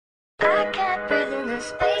I can't breathe in the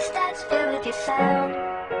space that's filled with your sound.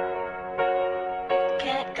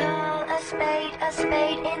 Can't call a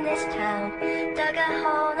spade in this town. Dug a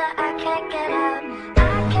hole that I can't get out.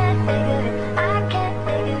 I can't figure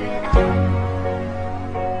it out.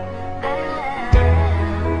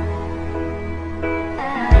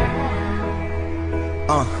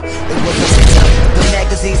 It was a sit-up, the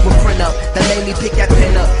magazines would print up. That made me pick that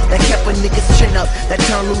pen up, that kept a nigga's chin up. That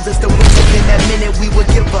turned losers to winners, in that minute we would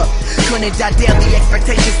give up. Couldn't jot down the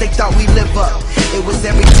expectations they thought we live up. It was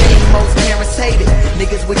everything most parents hated.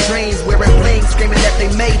 Niggas with dreams, wearing bling, screaming that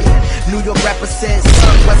they made it. New York rapper said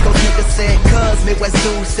son, West Coast nigga said cuz, Midwest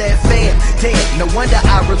dude said fam. Damn, no wonder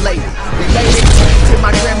I related to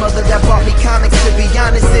my grandmother that bought me comics. To be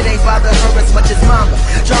honest, it ain't bother her as much as mama.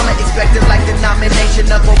 Drama expected like the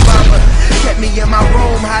nomination of Obama. Kept me in my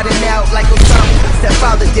room, hiding out like Osama.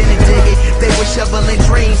 Stepfather didn't dig it. They were shoveling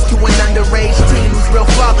dreams to an underage teen whose real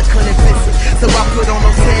father couldn't visit. So I put on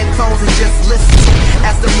those headphones and just listen.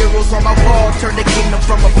 As the murals on my wall turn the kingdom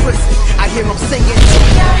from a prison, I hear them singing.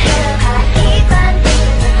 Keep your head high, keep under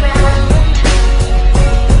the ground.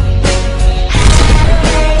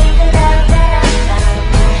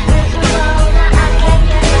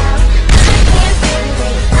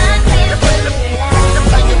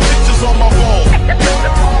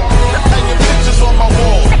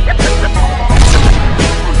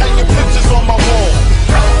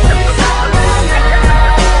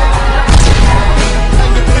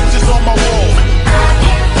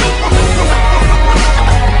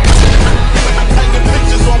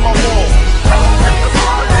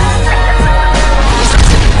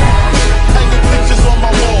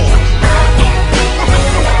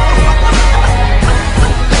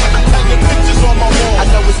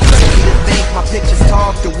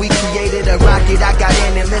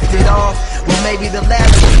 Maybe the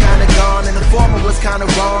latter was kinda gone and the former was kinda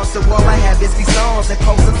wrong. So all I have is these songs and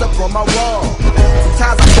posters up on my wall.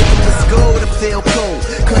 Sometimes I took them to school to feel cool.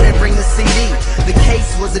 Couldn't bring the CD, the case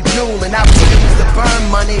was a jewel, and I used to burn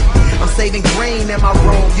money. I'm saving green in my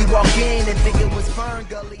room. You walk in and think it was Fern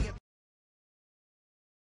Gully.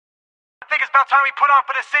 I think it's about time we put on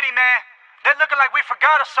for the city, man. They're looking like we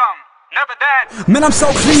forgot or something. Never that. Man, I'm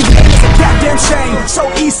so Cleveland, it's a goddamn shame.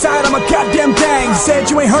 So east side, I'm a goddamn gang.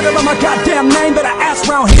 Said you ain't heard of my goddamn name, but I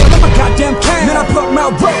asked round here, I'm a goddamn king. Man, I put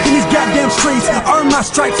my rope in these goddamn streets. Earn my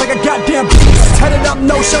stripes like a goddamn beast. Tatted up,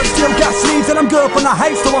 no shirt, still got sleeves. And I'm good from the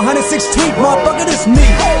heights to 116th. Motherfucker, this me.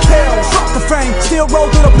 Kill, fuck the fame. Still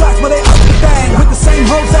roll through the blocks where they up the bang. With the same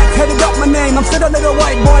hoes that headed up my name. I'm still a little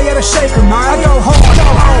white boy at a shaker, man. I go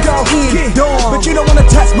hard, go in, get on. But you don't wanna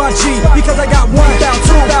test my G, because I got 1,000,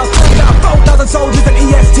 2,000, 4,000 soldiers in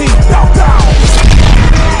EST. Bow, bow.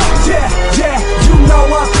 Yeah, yeah, you know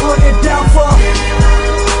I put it down for.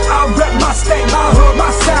 I rep my state, my hood, my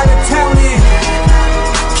side of town in.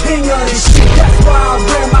 King of this shit, that's why I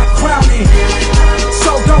wear my crown in.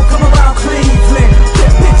 So don't come around Cleveland,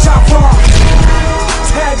 that bitch I'm from.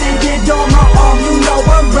 Tatted it on my arm, you know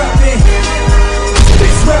I'm reppin'.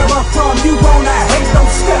 This where I'm from, you wanna hate, don't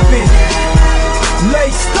step it.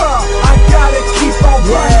 Laced up, I gotta keep on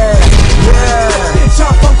running. Yeah, bitch,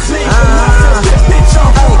 I'm from Cleveland. I said, bitch,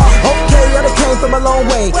 I'm from. Okay, I done came from a long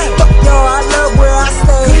way. Fuck y'all, I love where I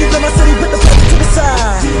stay. Cleveland, my city, put the paper to the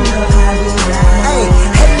side. Hey,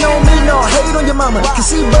 hating on me, no, hate on your mama.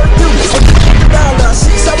 Cause she birthed you, and dollar.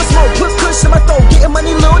 She saw it smoke, put kush in my throat. Getting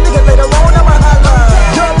money, little nigga, later on, I'ma holla.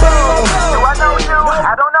 Double. Do I know you?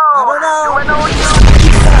 I don't know. Do I know you?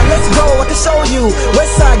 East side, let's go, I can show you.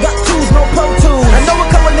 West side, got twos, no pro tools. I know a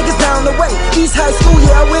couple niggas down the way. East high school,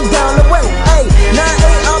 yeah, I went down the way. Hey, 9-8,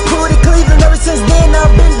 I put it Cleveland. Ever since then,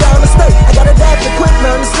 I've been down the state. I got a dad to quit,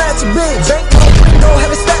 learn to snatch a big. Bank no window,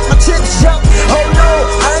 haven't stacked my chips, yo. Oh no,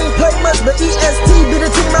 I ain't play much, but EST be the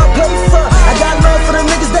team I play for. I got love for the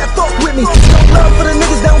niggas that fuck with me. No love for the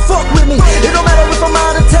niggas that don't fuck with me. It don't matter if I'm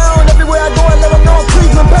out of town. Everywhere I go, I let them know I'm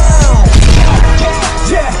Cleveland bound.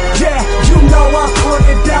 Yeah, yeah, you know I put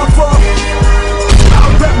it down for. I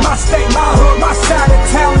rep my state, my hood, my side of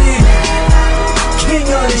town in. King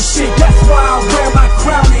of this shit, that's why I wear my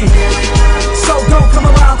crown in. So don't come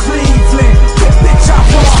around Cleveland, that bitch I'm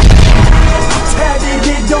from. Tatted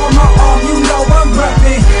it on my arm, you know I'm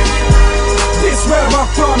reppin'. This where I'm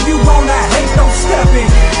from, you wanna hate, don't step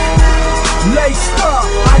it. Laced up,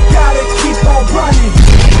 I gotta keep on running.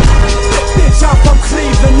 Bitch, I'm from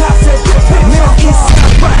Cleveland, I said bitch, I'm east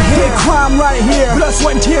side right here. Crime right here, blood,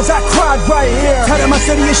 sweat and tears, I cried right here. Tatted my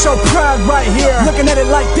city and show pride right here. Looking at it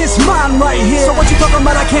like this, mine right here. So what you talking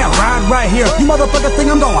about, I can't ride right here. You motherfucker think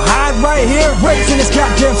I'm gonna hide right here? Raised in this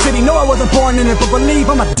goddamn city, no I wasn't born in it, but believe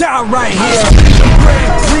I'ma die right here.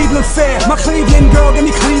 Cleveland fair, my Cleveland girl give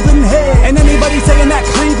me Cleveland hair.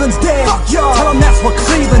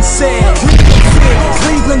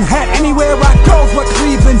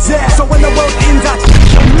 So when the world ends, I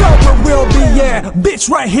know where we'll be, yeah. Bitch,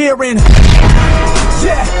 right here in.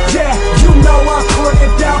 Yeah, you know I put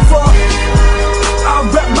it down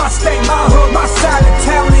for.